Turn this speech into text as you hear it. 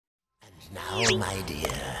Now, my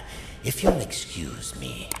dear, if you'll excuse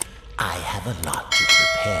me, I have a lot to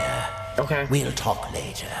prepare. Okay. We'll talk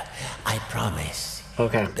later, I promise.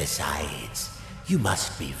 Okay. Besides, you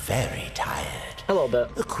must be very tired. A little bit.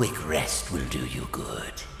 A quick rest will do you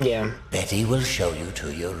good. Yeah. Betty will show you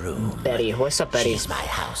to your room. Betty. What's up, Betty? She's my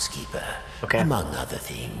housekeeper, Okay. among other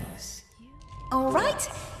things. All right,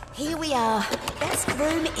 here we are. Best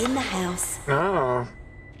room in the house. Oh.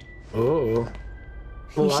 Ooh.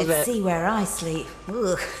 You Love should it. see where I sleep.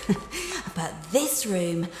 Ugh. But this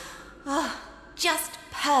room, oh, just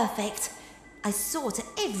perfect. I saw to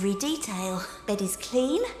every detail. Bed is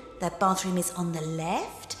clean. The bathroom is on the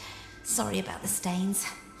left. Sorry about the stains.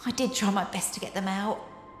 I did try my best to get them out.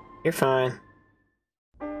 You're fine.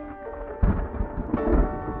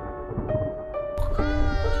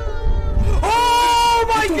 Oh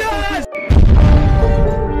my god!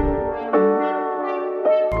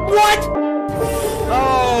 What?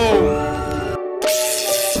 Oh!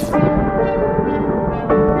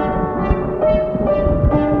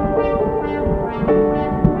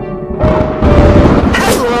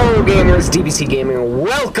 Hello, gamers. DBC Gaming.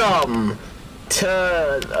 Welcome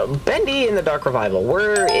to Bendy in the Dark Revival.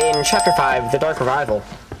 We're in Chapter 5, the Dark Revival.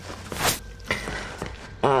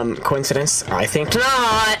 Coincidence? I think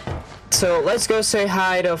not. So let's go say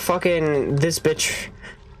hi to fucking this bitch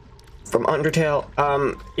from Undertale.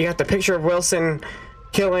 You got the picture of Wilson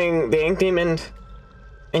killing the Ink Demon.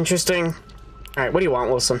 Interesting. Alright, what do you want,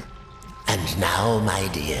 Wilson? And now, my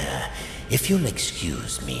dear, if you'll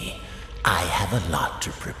excuse me, I have a lot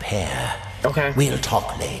to prepare. Okay. We'll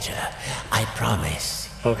talk later, I promise.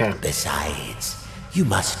 Okay. Besides, you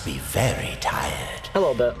must be very tired. A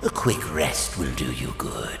little bit. A quick rest will do you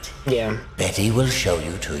good. Yeah. Betty will show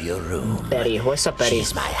you to your room. Betty. What's up, Betty?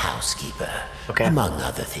 She's my housekeeper, Okay. among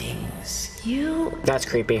other things. You That's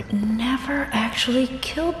creepy. never actually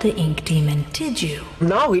killed the ink demon, did you?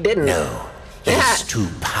 No, he didn't. No, he's too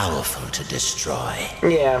powerful to destroy.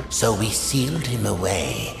 Yeah. So we sealed him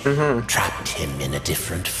away, trapped him in a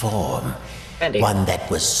different form. Bendy. One that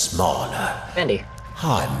was smaller, Bendy.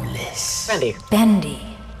 harmless. Bendy. Bendy.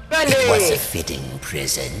 Bendy! It was a fitting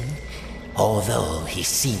prison, although he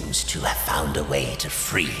seems to have found a way to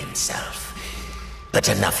free himself. But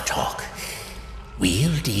enough talk.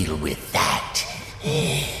 We'll deal with that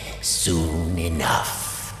soon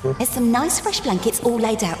enough. There's some nice fresh blankets all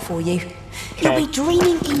laid out for you. You'll Okay. be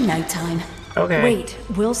dreaming in no time. Okay. Wait,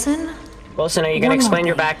 Wilson? Wilson, are you gonna One more explain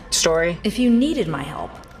your thing. backstory? If you needed my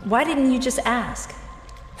help, why didn't you just ask?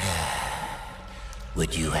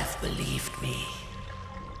 Would you have believed me?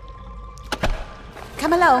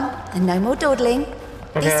 Come along, and no more dawdling.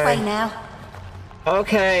 This Okay. way now.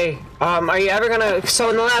 Okay. Are you ever gonna... So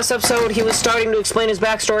in the last episode, he was starting to explain his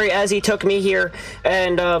backstory as he took me here,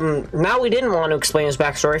 and now we didn't want to explain his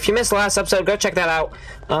backstory. If you missed the last episode, go check that out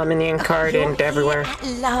in the end card You're and here everywhere. at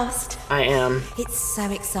last. I am. It's so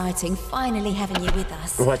exciting, finally having you with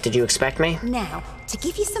us. What, did you expect me? Now, to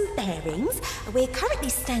give you some bearings, we're currently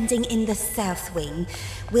standing in the south wing.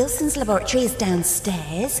 Wilson's laboratory is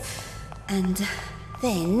downstairs, and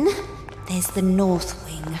then there's the north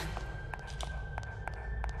wing.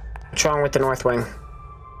 What's wrong with the North Wing?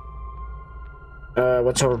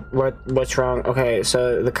 What's wrong? Okay,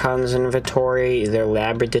 so the conservatory, the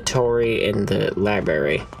laboratory, and the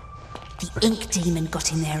library. The ink demon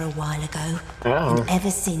got in there a while ago. Oh. And ever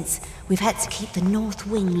since, we've had to keep the north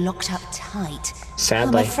wing locked up tight.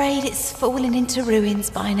 Sadly. I'm afraid it's fallen into ruins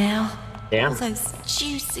by now. Damn. All those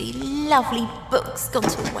juicy, lovely books gone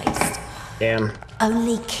to waste. Damn.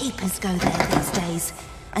 Only keepers go there these days,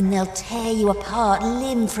 and they'll tear you apart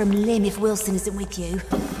limb from limb if Wilson isn't with you.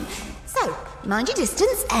 So, mind your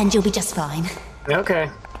distance, and you'll be just fine. Okay.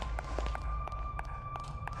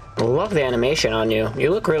 I love the animation on you.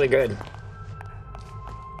 You look really good.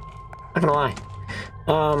 Not gonna lie.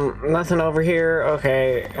 Nothing over here.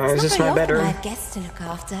 Okay, is this It's my not very often I bedroom? have guests to look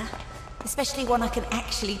after, especially one I can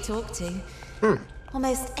actually talk to.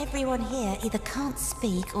 Almost everyone here either can't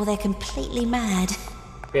speak or they're completely mad.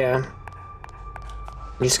 Yeah.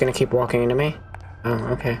 You just gonna keep walking into me? Oh,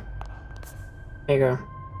 okay. There you go.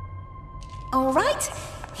 All right,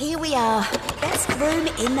 here we are. Best room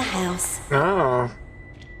in the house. Oh.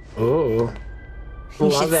 Ooh. You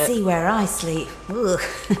Love should it. see where I sleep. Ugh.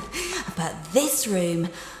 But this room,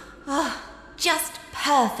 oh, just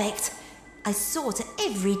perfect. I saw to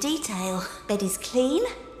every detail. Bed is clean.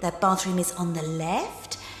 The bathroom is on the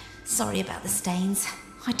left. Sorry about the stains.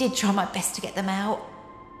 I did try my best to get them out.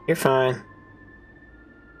 You're fine.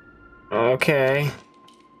 Okay.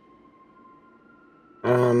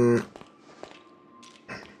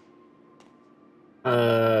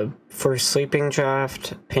 For sleeping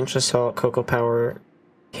draft, pinch of salt, cocoa powder,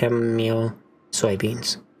 chamomile,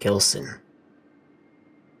 soybeans, Gilson.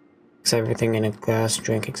 Mix everything in a glass,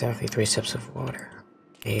 drink exactly 3 sips of water.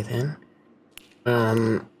 Okay, then.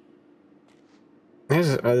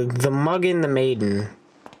 There's the mug in the maiden.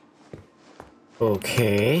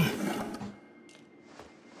 Okay.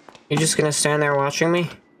 You just gonna stand there watching me?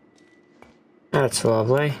 That's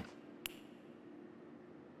lovely.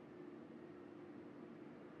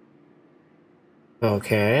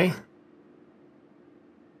 Okay.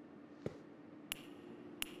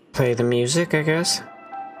 Play the music, I guess.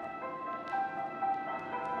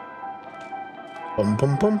 Bum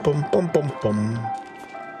bum bum bum bum bum bum.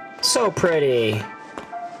 So pretty.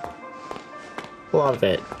 Love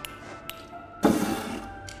it.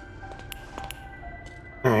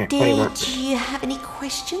 Alright, what do you want? Did you have any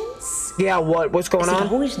questions? Yeah, what's going Is it on?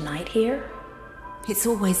 always night here? It's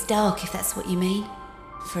always dark, if that's what you mean.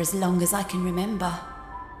 For as long as I can remember.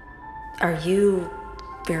 Are you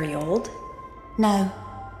very old? No.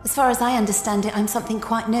 As far as I understand it, I'm something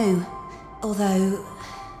quite new. Although,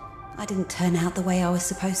 I didn't turn out the way I was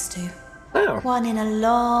supposed to. Oh. One in a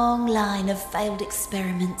long line of failed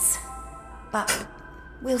experiments. But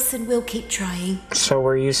Wilson will keep trying. So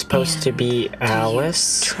were you supposed to be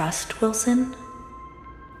Alice? Trust Wilson?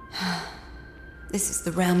 This is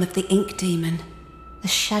the realm of the ink demon. The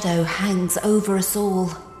shadow hangs over us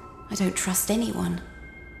all. I don't trust anyone.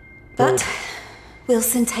 But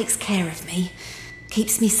Wilson takes care of me,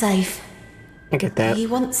 keeps me safe. I get that. He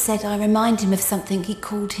once said I remind him of something he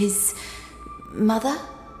called his mother.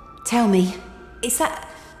 Tell me, is that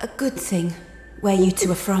a good thing, where you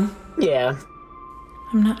two are from? Yeah.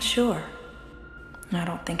 I'm not sure. I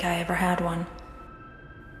don't think I ever had one.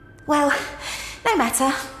 Well, no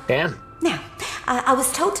matter. Damn. Now, I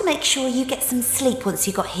was told to make sure you get some sleep once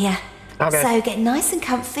you got here. Okay. So get nice and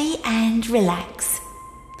comfy and relax.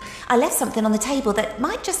 I left something on the table that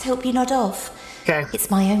might just help you nod off. Okay. It's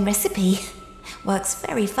my own recipe. Works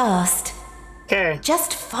very fast. Okay.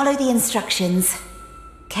 Just follow the instructions.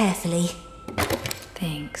 Carefully.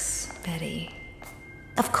 Thanks, Betty.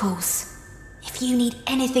 Of course. If you need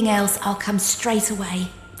anything else, I'll come straight away.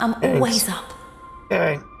 I'm always up.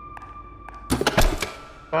 Okay.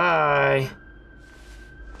 Bye.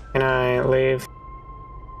 Can I leave?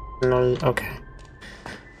 No. Okay.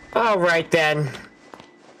 All right then.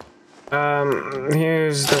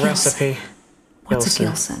 Here's the recipe. What's a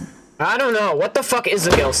Gilson? I don't know. What the fuck is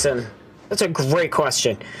a Gilson? That's a great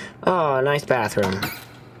question. Oh, nice bathroom.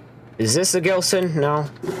 Is this a Gilson? No.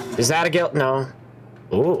 Is that a Gil? No.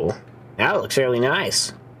 Ooh, that looks really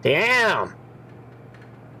nice. Damn.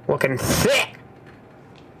 Looking thick.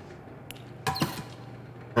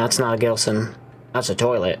 That's not a Gilson. That's a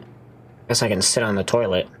toilet. Guess I can sit on the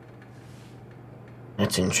toilet.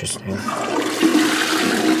 That's interesting.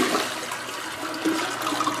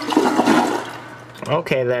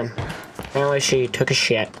 Okay then. Apparently she took a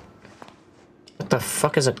shit. What the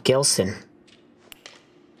fuck is a Gilson?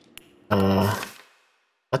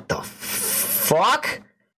 What the fuck?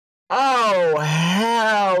 Oh,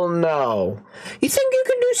 hell no. You think you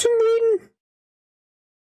can do some reading?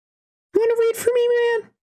 You wanna read for me, man?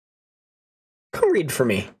 Come read for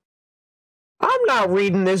me. I'm not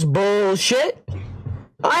reading this bullshit.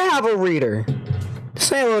 I have a reader.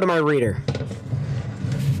 Say hello to my reader.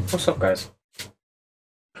 What's up, guys?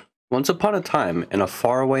 Once upon a time, in a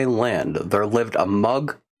faraway land, there lived a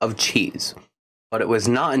mug of cheese. But it was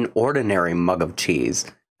not an ordinary mug of cheese,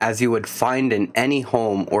 as you would find in any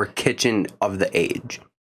home or kitchen of the age.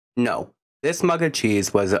 No, this mug of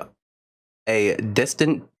cheese was a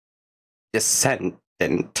distant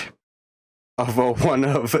descendant of one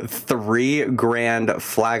of 3 grand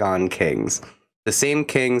Flagon kings. The same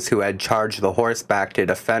kings who had charged the horseback to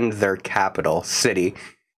defend their capital city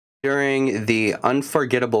during the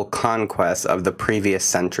unforgettable conquest of the previous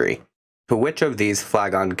century. To which of these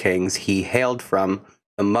Flagon kings he hailed from,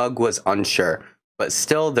 the mug was unsure, but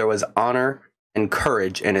still there was honor and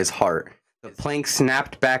courage in his heart. The plank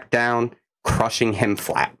snapped back down, crushing him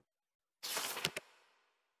flat.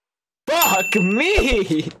 Fuck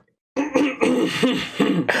me!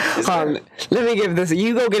 Let me give this.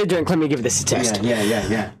 You go get a drink. Let me give this a test.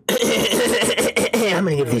 Yeah. I'm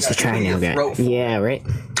gonna give this a try now, guys. Yeah, right.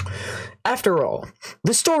 After all,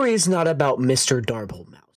 the story is not about Mr. Darble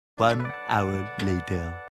Mouse. 1 hour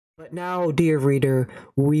later. But now, dear reader,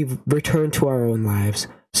 we've returned to our own lives.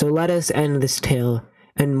 So let us end this tale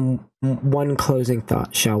and one closing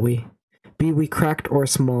thought, shall we? Be we cracked or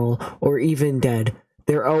small, or even dead,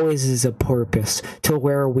 There always is a purpose to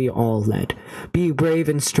where we all led. Be brave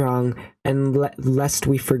and strong, and lest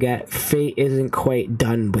we forget, fate isn't quite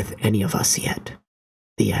done with any of us yet.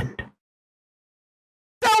 The end.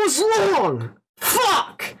 That was long!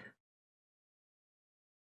 Fuck!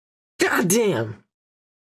 God damn.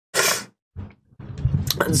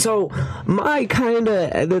 So, my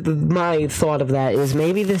thought of that is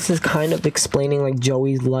maybe this is kind of explaining, like,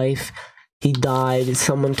 Joey's life. He died,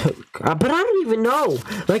 someone took... but I don't even know!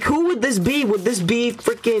 Like, who would this be? Would this be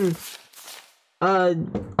freaking...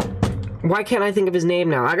 why can't I think of his name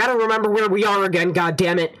now? I gotta remember where we are again,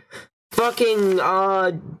 goddammit! Fucking,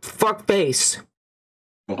 fuckface.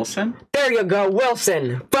 Wilson? There you go,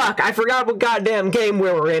 Wilson! Fuck, I forgot what goddamn game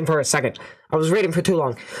we were in for a second. I was reading for too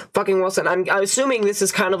long. Fucking Wilson. I'm assuming this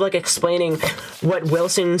is kind of like explaining what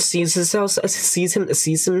Wilson sees himself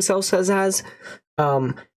as.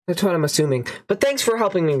 That's what I'm assuming. But thanks for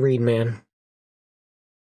helping me read, man.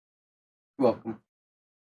 Welcome.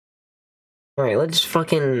 Alright, let's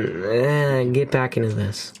fucking get back into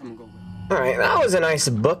this. Alright, that was a nice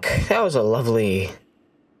book. That was a lovely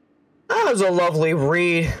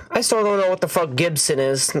read. I still don't know what the fuck Gibson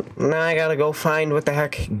is. Now I gotta go find what the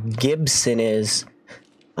heck Gibson is.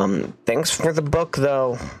 Thanks for the book,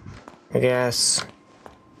 though. I guess.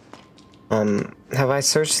 Have I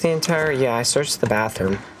searched the entire... Yeah, I searched the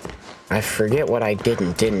bathroom. I forget what I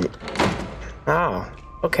didn't. Oh,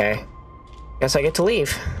 okay. Guess I get to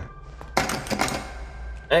leave.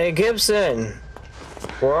 Hey, Gibson!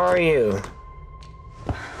 Where are you?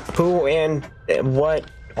 Who and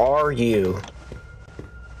what are you?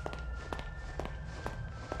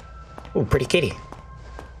 Ooh, pretty kitty.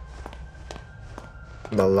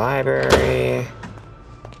 The library.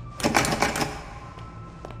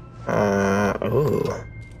 Ooh,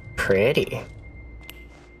 pretty.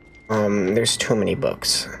 There's too many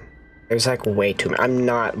books. There's like way too many. I'm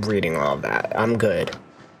not reading all of that. I'm good.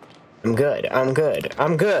 No, I'm good.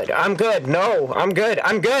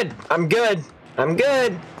 I'm good.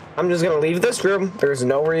 I'm just gonna leave this room. There's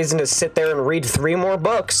no reason to sit there and read 3 more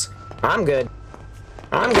books. I'm good.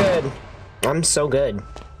 I'm so good.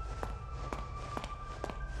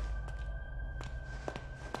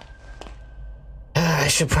 I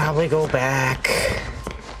should probably go back.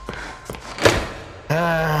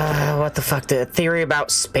 What the fuck? The theory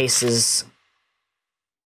about spaces.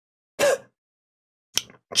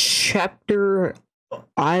 Chapter...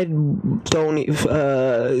 I don't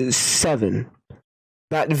even... 7.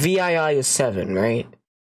 That VII is 7, right?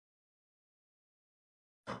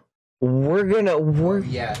 We're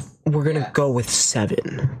gonna go with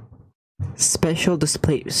 7. Special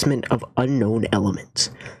displacement of unknown elements.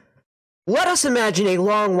 Let us imagine a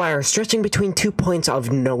long wire stretching between 2 points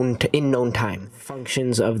of known time.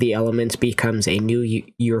 Functions of the elements becomes a new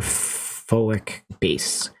euphoric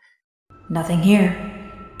base. Nothing here.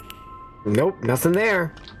 Nope, nothing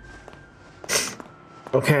there.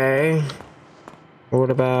 Okay.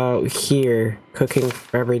 What about here? Cooking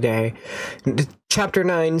for every day. Chapter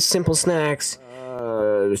 9, simple snacks.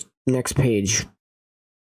 Next page.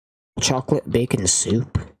 Chocolate bacon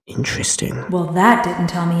soup. Interesting. Well, that didn't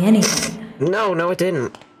tell me anything. No, it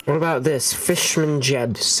didn't. What about this? Fishman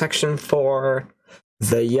Jeb, section 4.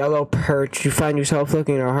 The yellow perch. You find yourself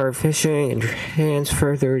looking at hard fishing and your hands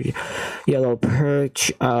further. Yellow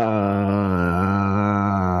perch.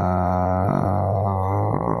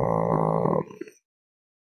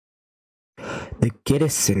 The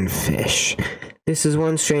Gittison fish. This is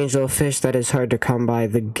one strange little fish that is hard to come by.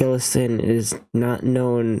 The Gittison is not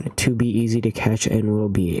known to be easy to catch and will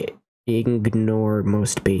be ignored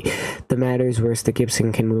most bait. The matter is worse, the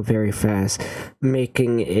Gibson can move very fast,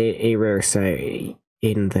 making it a rare sight.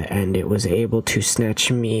 In the end, it was able to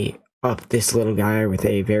snatch me up, this little guy, with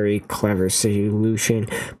a very clever solution.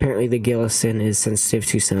 Apparently the Gittison is sensitive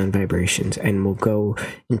to sound vibrations and will go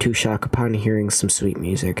into shock upon hearing some sweet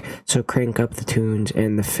music. So crank up the tunes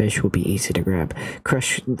and the fish will be easy to grab.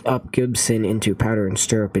 Crush up Gibson into powder and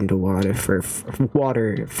stir up into water for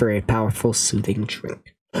a powerful soothing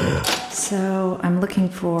drink. So I'm looking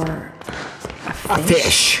for a fish. A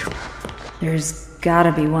fish. There's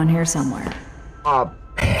gotta be one here somewhere.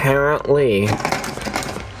 Apparently.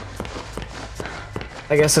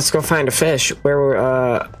 I guess let's go find a fish. Where,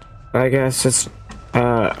 I guess it's,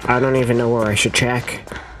 I don't even know where I should check.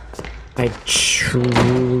 I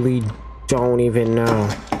truly don't even know.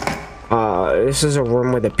 This is a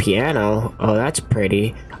room with a piano. Oh, that's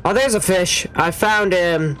pretty. Oh, there's a fish. I found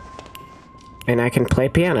him. And I can play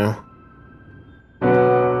piano.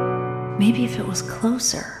 Maybe if it was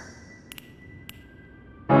closer.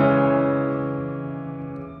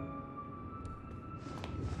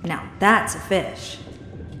 Now that's a fish.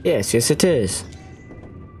 Yes, it is.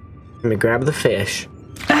 Let me grab the fish.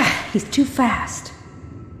 Ah, he's too fast.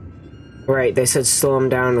 Right, they said slow him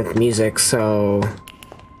down with music, so...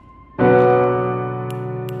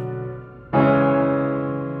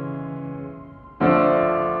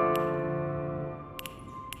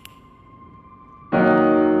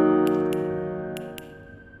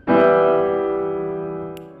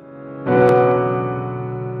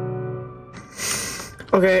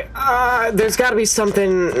 Okay, there's gotta be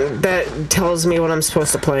something that tells me what I'm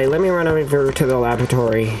supposed to play. Let me run over to the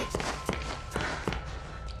laboratory.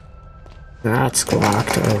 That's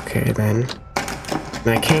locked. Okay, then. And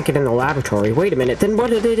I can't get in the laboratory. Wait a minute, then what?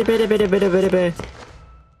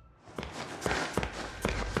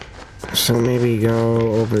 So maybe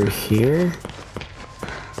go over here?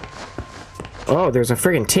 Oh, there's a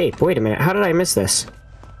friggin' tape. Wait a minute, how did I miss this?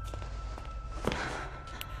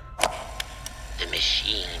 The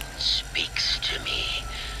machine speaks to me,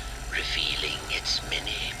 revealing its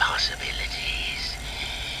many possibilities.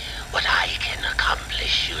 What I can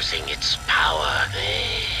accomplish using its power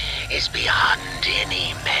is beyond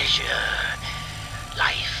any measure.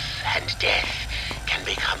 Life and death can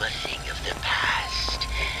become a thing of the past.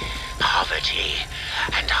 Poverty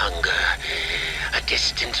and hunger, a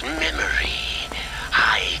distant memory.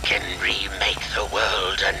 I can remake the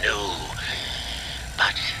world anew.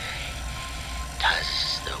 But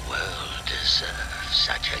does the world deserve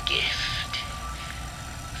such a gift?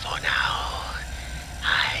 For now,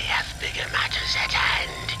 I have bigger matters at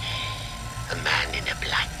hand. A man in a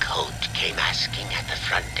black coat came asking at the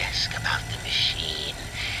front desk about the machine.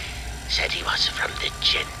 Said he was from the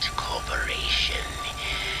Gent Corporation.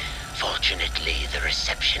 Fortunately, the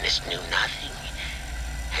receptionist knew nothing,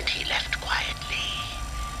 and he left quietly.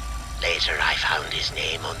 Later, I found his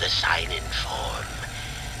name on the sign-in form.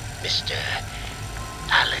 Mr.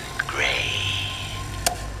 Alan Gray.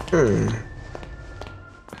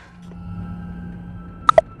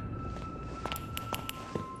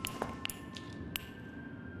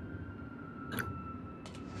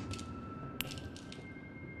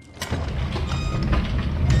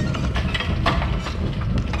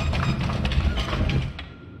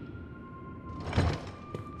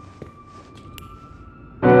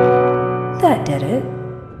 That did it.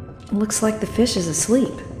 Looks like the fish is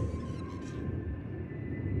asleep.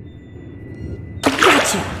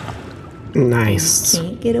 Gotcha! Nice.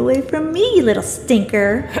 Can't get away from me, you little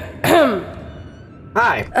stinker.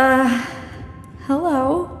 Hi.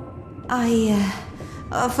 Hello? I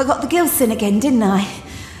forgot the Gilson again, didn't I?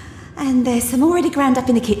 And there's some already ground up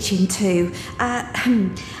in the kitchen too.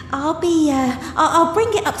 I'll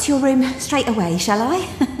bring it up to your room straight away, shall I?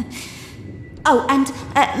 Oh, and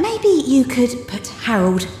maybe you could put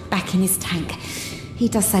Harold back in his tank. He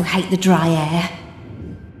does so hate the dry air.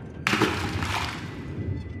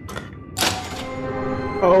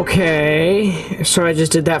 Okay, so I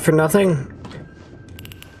just did that for nothing?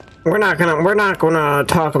 We're not gonna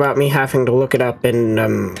talk about me having to look it up and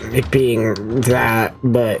it being that,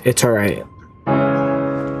 but it's alright.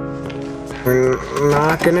 We're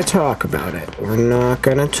not gonna talk about it. We're not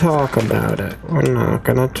gonna talk about it. We're not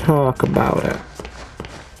gonna talk about it.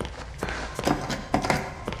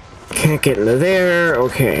 Can't get into there.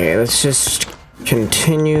 Okay, let's just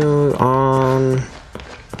continue on.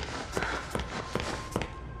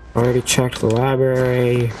 Already checked the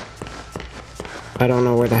library. I don't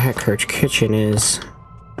know where the heck her kitchen is,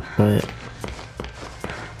 but...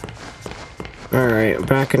 Alright,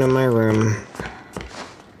 back into my room.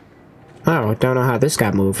 Oh, don't know how this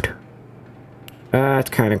got moved.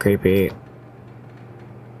 That's kind of creepy.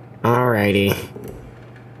 Alrighty.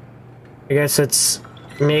 I guess let's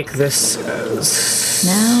make this...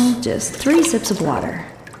 Now, just 3 sips of water.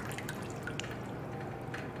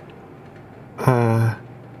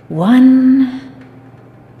 1...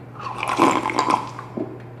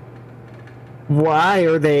 Why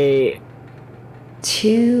are they...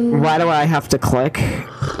 2... Why do I have to click?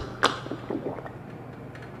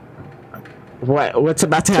 What's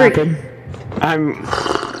about to happen? I'm...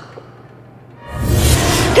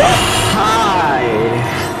 Hi!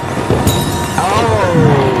 Oh!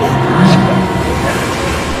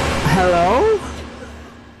 Hello?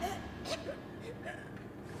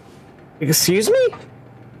 Excuse me?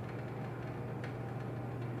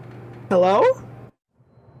 Hello?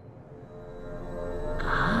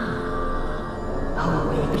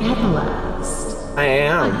 I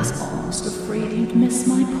am. I was almost afraid you'd miss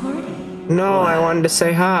my party. No, I wanted to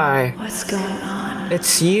say hi. What's going on?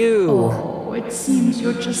 It's you. Oh, it seems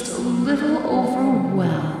you're just a little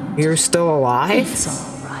overwhelmed. You're still alive? It's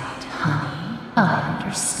all right, honey. I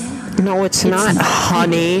understand. No, it's not,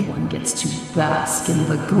 honey. One gets to bask in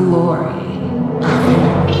the glory of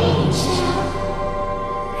an angel.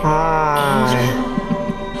 Hi.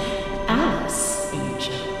 Alice,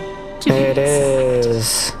 angel. It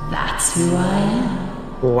is. That's who I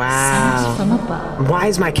am. Wow. Sent from above. Why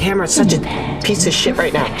is my camera such a piece of shit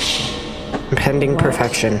right now? Pending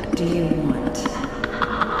perfection. Do you want?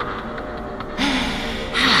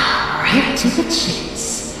 Right to the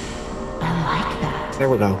chase. I like that. There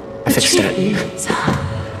we go. I fixed it. Is,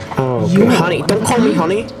 Oh, you're good. Honey. Don't call me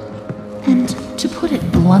honey. And to put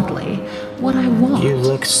it bluntly, what I want You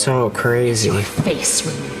look so is crazy. your face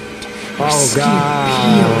removed. Your Oh, skin God.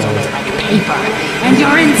 peeled like paper, and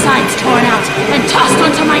your insides torn out and tossed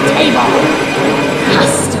onto my table.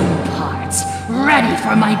 Custom parts, ready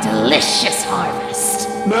for my delicious harvest.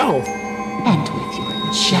 No. And with your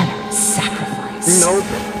generous sacrifice, Nope.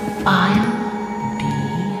 I'll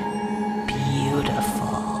be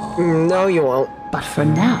beautiful. No, you won't. But for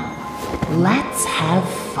now, let's have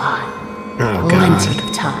fun. Oh, Plenty God.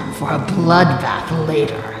 of time for a bloodbath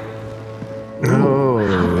later. Oh,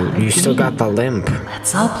 you still got the limp.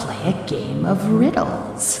 Let's all play a game of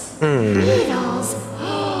riddles. Riddles?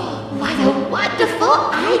 What a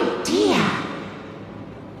wonderful idea!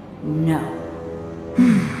 No.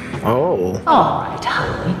 Oh. All right,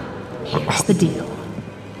 honey. Here's the deal.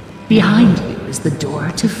 Behind you is the door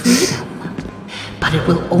to freedom. But it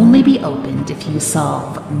will only be opened if you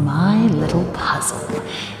solve my little puzzle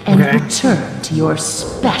and Okay. return to your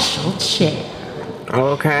special chair.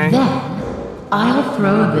 Okay. Then I'll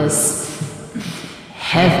throw this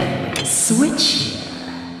heavenly switch here.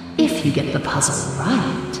 If you get the puzzle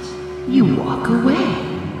right, you walk away.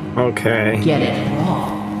 Okay. Get it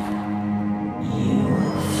wrong, you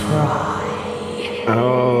fry.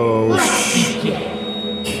 Oh. Let's begin.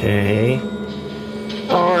 Okay.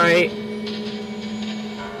 All right.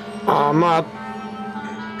 I'm up.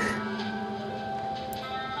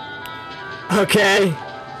 Okay.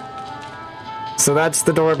 So that's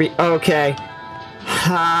the door okay.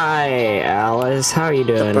 Hi, Alice. How you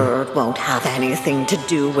doing? Bird won't have anything to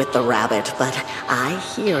do with the rabbit, but I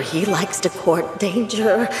hear he likes to court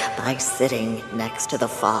danger by sitting next to the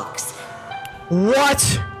fox.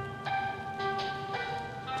 What?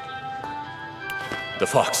 The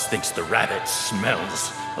fox thinks the rabbit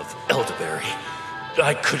smells of elderberry.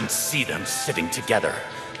 I couldn't see them sitting together.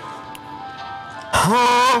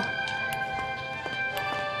 Huh?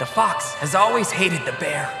 The fox has always hated the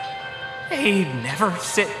bear. They never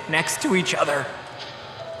sit next to each other.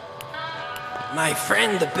 My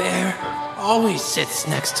friend the bear always sits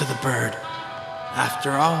next to the bird.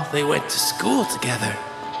 After all, they went to school together.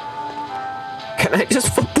 Can I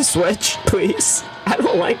just flip the switch, please? I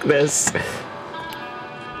don't like this.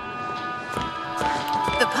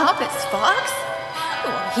 The pompous fox?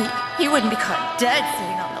 Well, he wouldn't be caught dead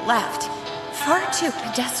sitting on the left. Far too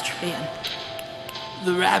pedestrian.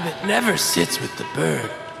 The rabbit never sits with the bird,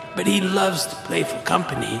 but he loves the playful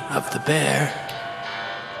company of the bear.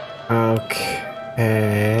 Okay.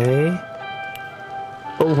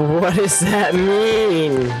 What does that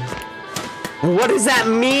mean? What does that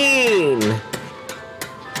mean?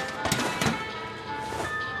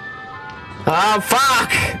 Oh,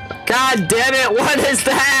 fuck! God damn it, what is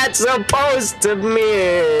that supposed to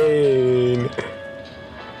mean?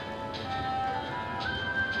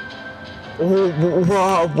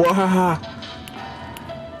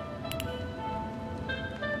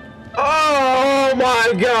 Oh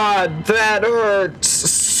my god, that hurts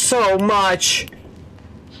so much.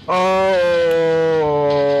 Oh,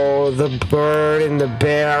 the bird and the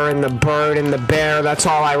bear and the bird and the bear. That's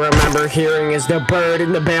all I remember hearing is the bird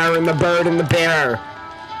and the bear and the bird and the bear.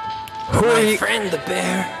 My friend the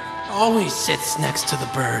bear always sits next to the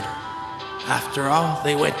bird. After all,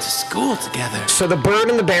 they went to school together. So the bird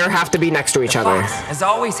and the bear have to be next to each other. Fox has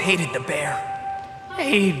always hated the bear.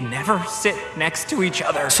 They never sit next to each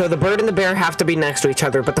other. So the bird and the bear have to be next to each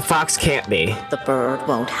other, but the fox can't be. The bird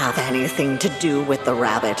won't have anything to do with the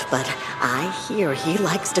rabbit, but I hear he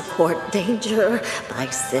likes to court danger by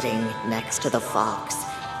sitting next to the fox.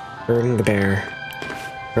 Bird and the bear.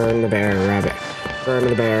 Bird and the bear, rabbit. Bird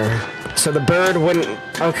and the bear. So the bird wouldn't...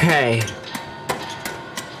 Okay.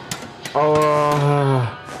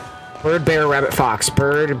 Oh... Bird, bear, rabbit, fox.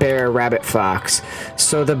 Bird, bear, rabbit, fox.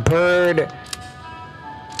 So the bird...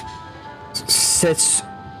 sits...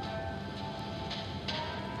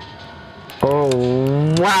 Oh,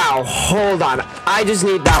 wow. Hold on. I just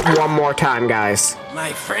need that one more time, guys.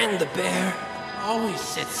 My friend the bear always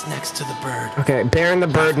sits next to the bird. Okay, bear and the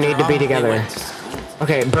bird need to be together.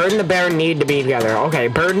 Okay, bird and the bear need to be together. Okay,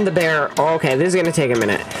 bird and the bear... Okay, this is gonna take a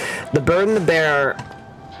minute. The bird and the bear...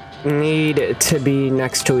 need to be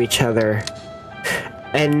next to each other.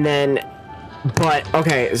 And then, but,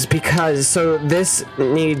 okay, it's because, so this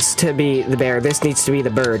needs to be the bear, this needs to be the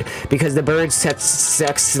bird, because the bird sits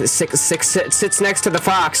next to the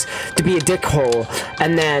fox to be a dickhole,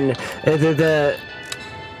 and then the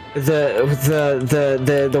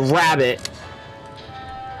rabbit,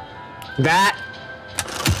 that...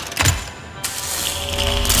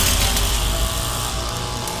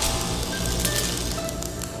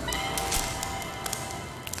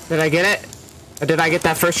 Did I get it? Or did I get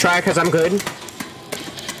that first try because I'm good?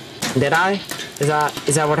 Did I? Is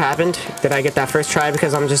that what happened? Did I get that first try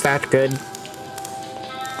because I'm just that good?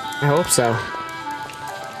 I hope so.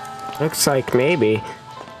 Looks like maybe.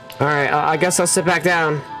 Alright, I guess I'll sit back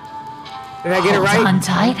down. Did I get it right? Hold on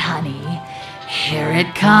tight, honey. Here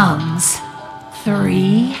it comes.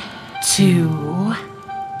 3, 2, 1.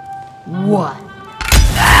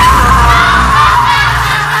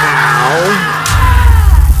 Ow.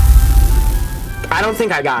 I don't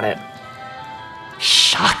think I got it.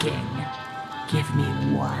 Shocking. Give me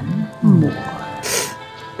one more.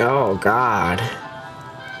 Oh, God.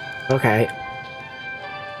 Okay.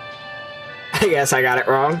 I guess I got it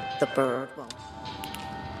wrong. The bird won't.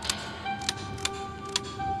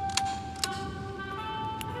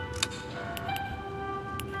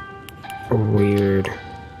 Weird.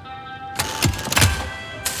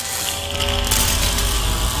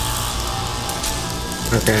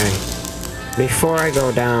 Okay. Before I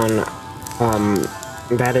go down,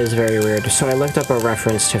 that is very weird. So I looked up a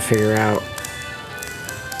reference to figure out.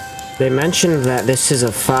 They mentioned that this is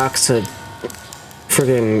a fox, a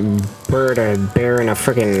friggin' bird, a bear, and a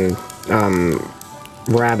friggin'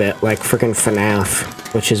 rabbit, like friggin' FNAF,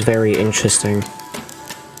 which is very interesting.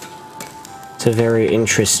 It's a very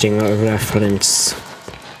interesting reference.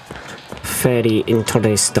 Very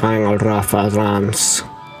interesting reference.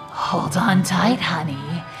 Hold on tight,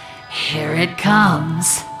 honey. Here it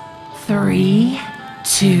comes. 3,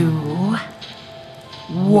 2, 1.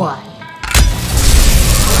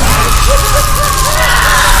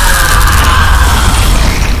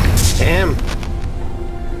 Damn.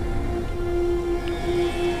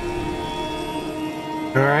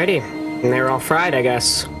 Alrighty. And they're all fried, I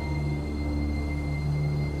guess.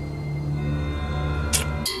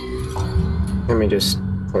 Let me just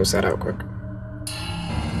close that out quick.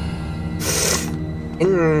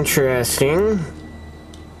 Interesting.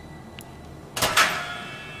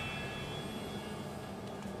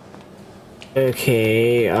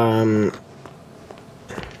 Okay, I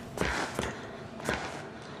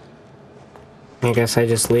guess I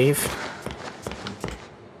just leave.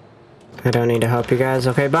 I don't need to help you guys.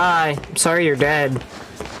 Okay, bye. Sorry you're dead.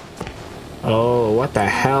 Oh, what the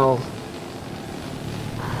hell?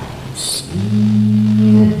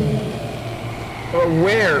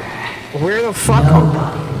 Where? Where the fuck?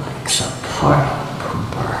 Nobody likes a party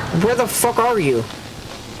pooper. Where the fuck are you?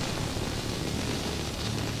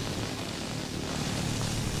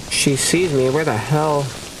 She sees me. Where the hell?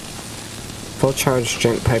 Full charge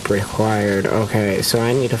gent pipe required. Okay, so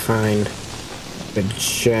I need to find the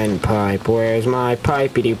gent pipe. Where's my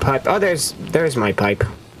pipey pipe? Oh, there's my pipe.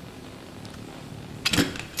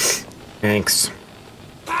 Thanks.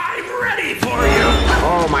 I'm ready for you.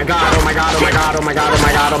 Oh my god, oh my god, oh my god, oh my god, oh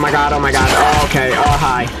my god, oh my god, oh my god. Oh, okay, oh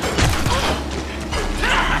hi.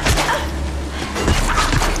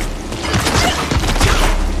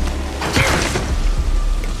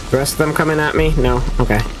 The rest of them coming at me? No?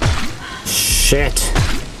 Okay. Shit.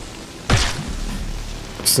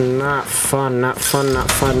 It's not fun, not fun,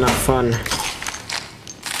 not fun, not fun.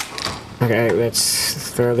 Okay,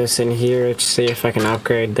 let's throw this in here. Let's see if I can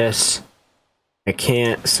upgrade this. I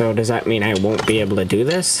can't, so does that mean I won't be able to do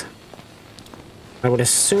this? I would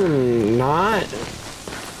assume not.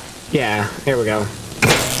 Yeah, here we go.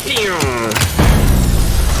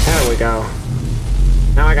 There we go.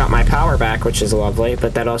 Now I got my power back, which is lovely,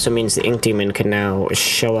 but that also means the Ink Demon can now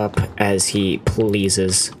show up as he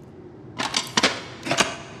pleases.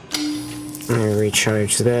 Let me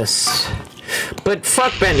recharge this. But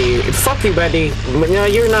fuck Bendy. Fuck you, Bendy. No,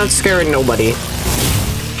 you're not scaring nobody.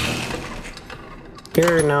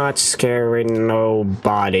 You're not scaring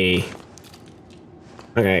nobody.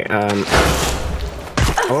 Okay,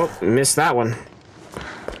 oh, missed that one.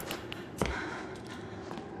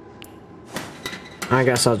 I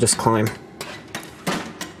guess I'll just climb.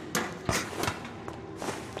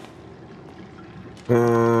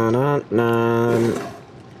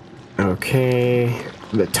 Okay,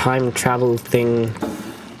 the time travel thing.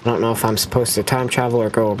 I don't know if I'm supposed to time travel or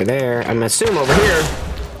go over there. I'm gonna assume over here.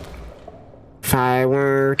 If I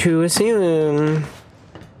were to assume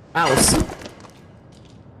else.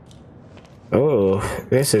 Oh,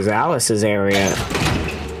 this is Alice's area.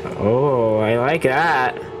 Oh, I like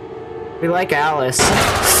that. We like Alice. Oh!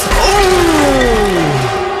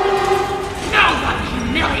 No one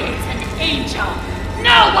humiliates an angel.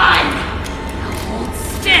 No one. Now hold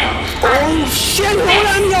still. Oh shit! Hold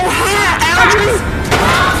on your hat, Audrey!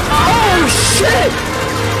 Oh shit!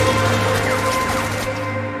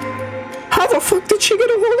 How the fuck did she get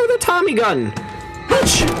a hold of the Tommy gun?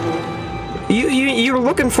 Bitch! You're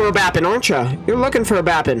looking for a bappin', aren't you? You're looking for a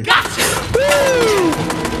bappin'. Gotcha. Woo!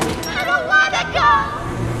 I don't wanna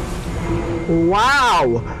go.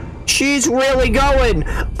 Wow! She's really going!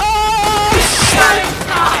 Oh shit!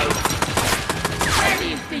 Where do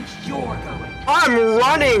you think you're going? I'm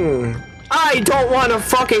running! I don't want to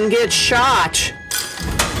fucking get shot!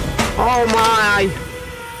 Oh my!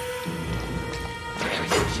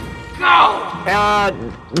 Go!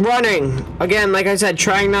 Running. Again, like I said,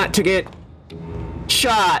 trying not to get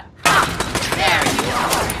shot. There you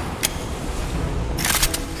are.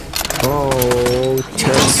 Oh,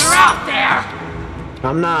 tits. You're out there.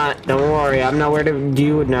 I'm not. Don't worry. I'm nowhere to.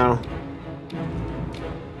 You would know.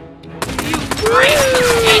 You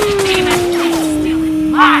crazy demon!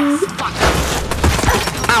 Stealing my spot.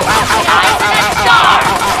 Ow! Ow! Ow! Ow! Ow! Ow!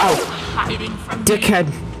 Ow! Ow! Ow! Hiding from Dickhead.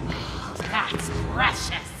 That's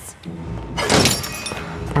precious.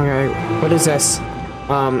 Okay, what is this?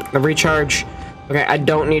 A recharge. Okay, I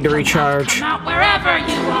don't need to recharge. Come out wherever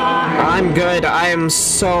you are. I'm good. I am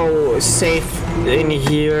so safe in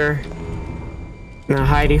here. In a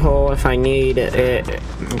hidey hole if I need it,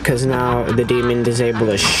 because now the demon is able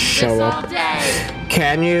to show up.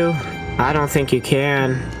 Can you? I don't think you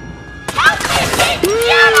can.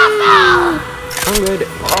 Beautiful. I'm good.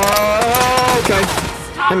 Oh, okay.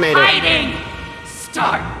 Stop I made hiding.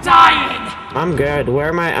 Start dying. I'm good. Where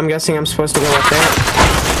am I? I'm guessing I'm supposed to go up there.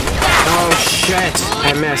 Oh shit!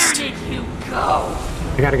 I missed. Where did you go?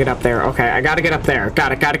 I gotta get up there. Okay, I gotta get up there.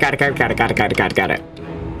 Got it.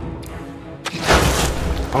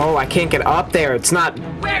 Oh, I can't get up there. It's not.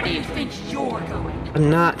 Where do you think you're going? I'm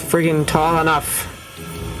not friggin' tall enough.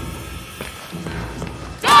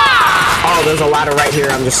 Oh, there's a ladder right here.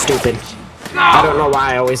 I'm just stupid. I don't know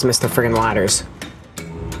why I always miss the friggin' ladders.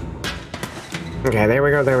 Okay, there we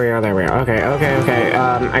go. Okay.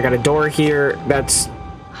 I got a door here. That's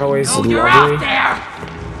always lovely. You're out there.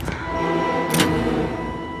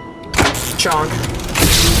 Chonk.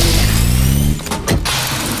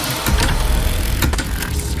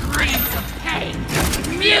 Screams of pain.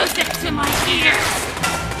 Music to my ears.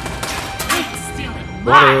 It's stealing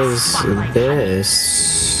What my is spotlight.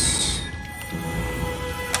 this?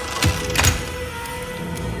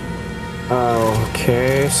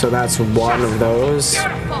 Okay, so that's one of those.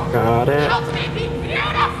 Got it. Help me be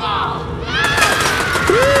beautiful.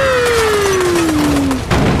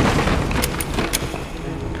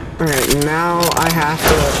 Alright, now I have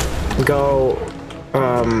to go,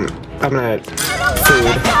 I'm gonna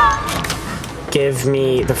food. Give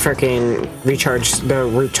me the frickin'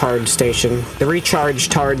 recharge station. The recharge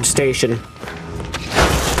tard station.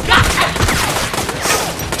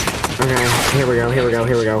 Okay, here we go.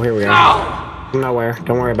 Nowhere,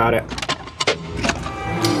 don't worry about it.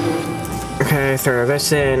 Okay, throw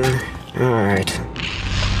this in. Alright.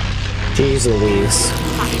 Jeez Louise.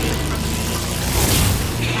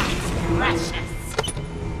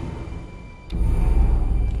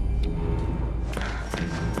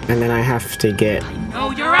 And then I have to get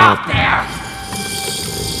No, you're out there.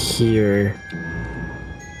 here.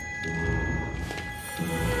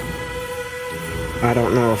 I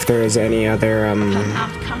don't know if there is any other,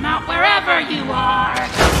 Come out wherever you are.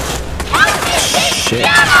 shit.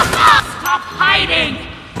 Stop hiding.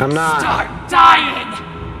 I'm not. Start dying.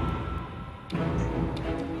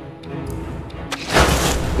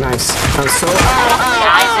 Nice. I'm so.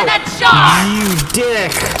 Eyes in a jar. You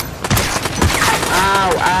dick!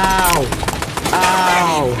 Ow!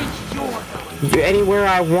 Anywhere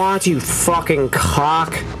I want, you fucking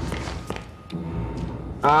cock.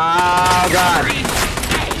 Oh god.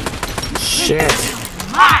 Shit.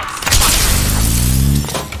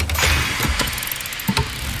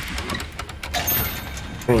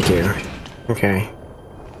 Thank you. Okay.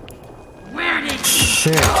 Where did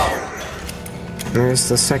Shit. There's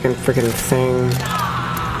the second freaking thing.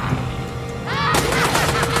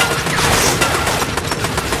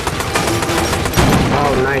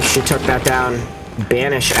 Oh, nice. She took that down.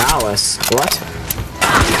 Banish Alice. What?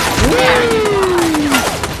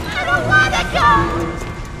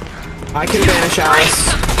 I can banish Alice.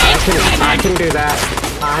 I can do that.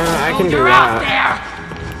 I can do that.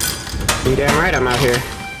 You damn right I'm out here.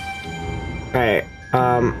 Alright,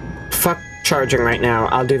 fuck charging right now.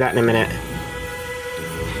 I'll do that in a minute.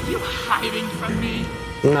 you hiding from me?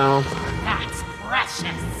 No. That's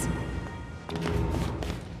precious.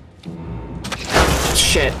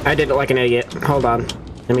 Shit, I did it like an idiot. Hold on.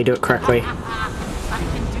 Let me do it correctly. I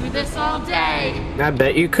can do this all day. I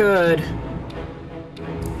bet you could.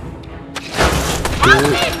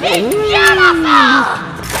 Beautiful!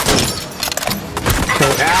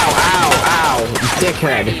 Ow,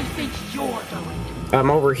 dickhead. I'm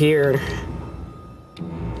over here.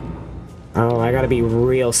 Oh, I gotta be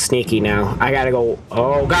real sneaky now. I gotta go.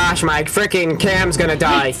 Oh gosh, my freaking cam's gonna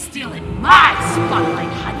die. Stealing my spotlight,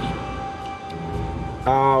 honey.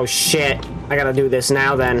 Oh shit. I gotta do this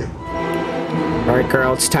now then. Alright,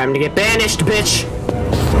 girl, it's time to get banished, bitch.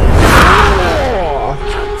 Oh.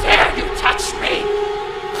 How dare you touch me?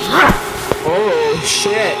 Oh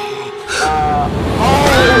shit.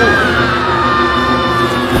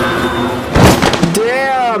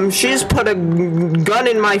 Damn, she's put a gun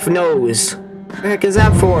in my nose. What the heck is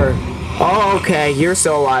that for? Oh, okay, you're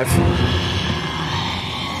still alive.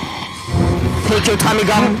 Take your Tommy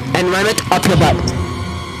gun and ram it up your butt.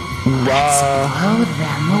 Let's blow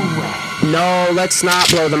them away. No, let's not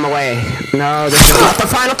blow them away. No, this is not the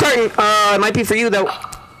final curtain. It might be for you though.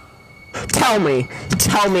 Tell me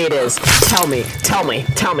it is. Tell me.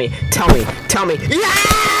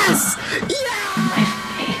 Yes! Yeah! My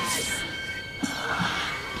face.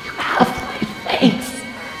 You have my face.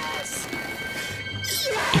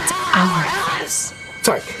 It's our face.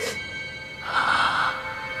 Sorry.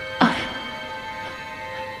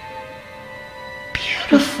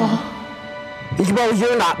 Beautiful. Well,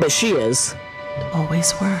 you're not, but she is.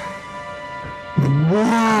 Always were.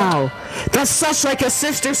 Wow. That's such like a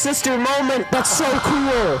sister moment. That's so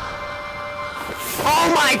cool.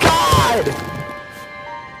 Oh my god!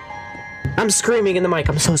 I'm screaming in the mic.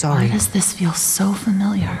 I'm so sorry. Why does this feel so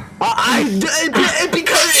familiar?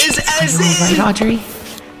 Because it's as Are you all right, Audrey?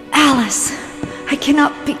 Alice, I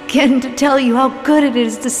cannot begin to tell you how good it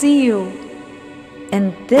is to see you.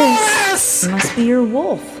 And this must be your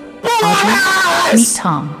wolf. Audrey, meet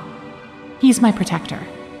Tom. He's my protector.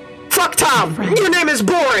 Fuck Tom! Your name is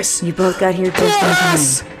Boris! You both got here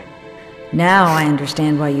just in time. Now I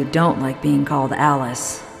understand why you don't like being called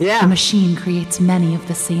Alice. Yeah. The machine creates many of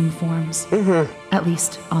the same forms. At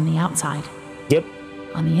least on the outside. Yep.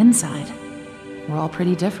 On the inside, we're all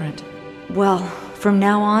pretty different. Well, from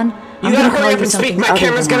now on, I'm you gonna gotta call hurry up you and speak. something My other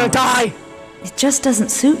camera's than gonna Alice. die. It just doesn't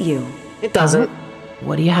suit you. It doesn't.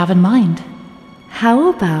 What do you have in mind? How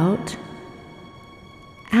about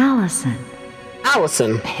Allison?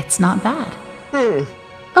 Allison. It's not bad.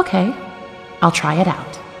 Okay, I'll try it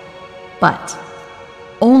out. But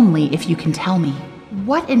only if you can tell me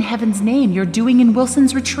what in heaven's name you're doing in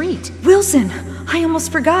Wilson's retreat. Wilson! I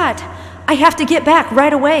almost forgot. I have to get back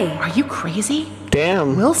right away. Are you crazy?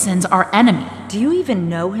 Damn. Wilson's our enemy. Do you even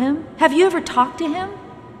know him? Have you ever talked to him?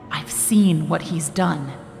 I've seen what he's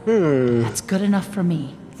done. That's good enough for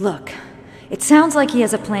me. Look, it sounds like he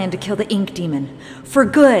has a plan to kill the ink demon. For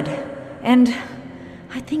good. And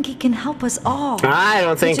I think he can help us all. I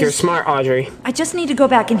don't think you're smart, Audrey. I just need to go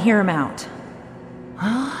back and hear him out.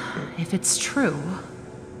 Well, if it's true,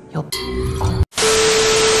 you'll...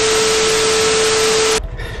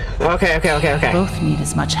 Okay. Both need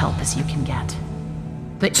as much help as you can get.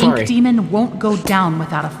 The Sorry. ink demon won't go down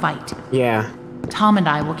without a fight. Yeah. Tom and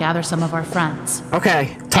I will gather some of our friends.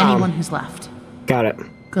 Okay, Tom. Anyone who's left. Got it.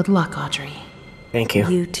 Good luck, Audrey. Thank you.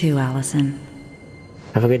 You too, Allison.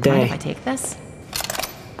 Have a good Mind day. if I take this?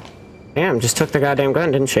 Damn, just took the goddamn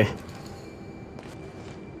gun, didn't she?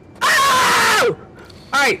 Oh!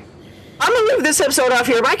 Alright. I'm gonna leave this episode off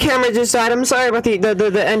here. My camera just died. I'm sorry about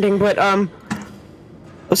the ending, but,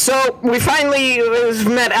 so, we finally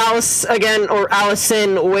met Alice again, or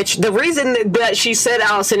Allison, which the reason that she said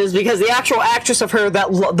Allison is because the actual actress of her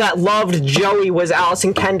that loved Joey was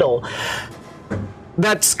Allison Kendall.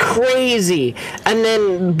 That's crazy. And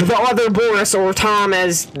then the other Boris, or Tom,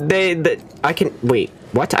 as I can, wait,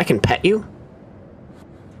 what? I can pet you?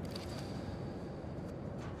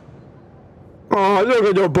 Oh, look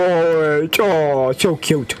at the Boris. Oh, so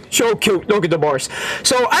cute. So cute. Look at the Boris.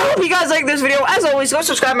 So, I hope you guys like this video. As always, go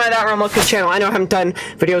subscribe to my That Realm Look channel. I know I haven't done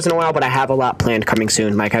videos in a while, but I have a lot planned coming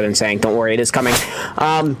soon. Like I've been saying, don't worry, it is coming.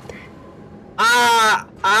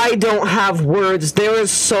 I don't have words. There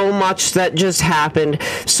is so much that just happened.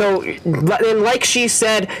 So, and like she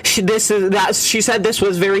said, she said this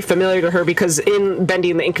was very familiar to her because in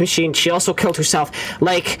Bendy and the Ink Machine, she also killed herself.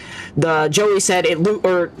 Like Joey said,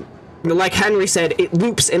 like Henry said, it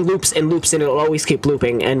loops and loops and loops, and it'll always keep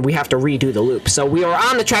looping, and we have to redo the loop. So we are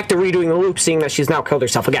on the track to redoing the loop, seeing that she's now killed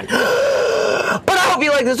herself again. But I hope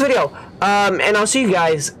you like this video, and I'll see you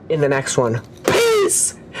guys in the next one.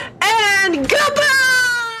 Peace! And goodbye!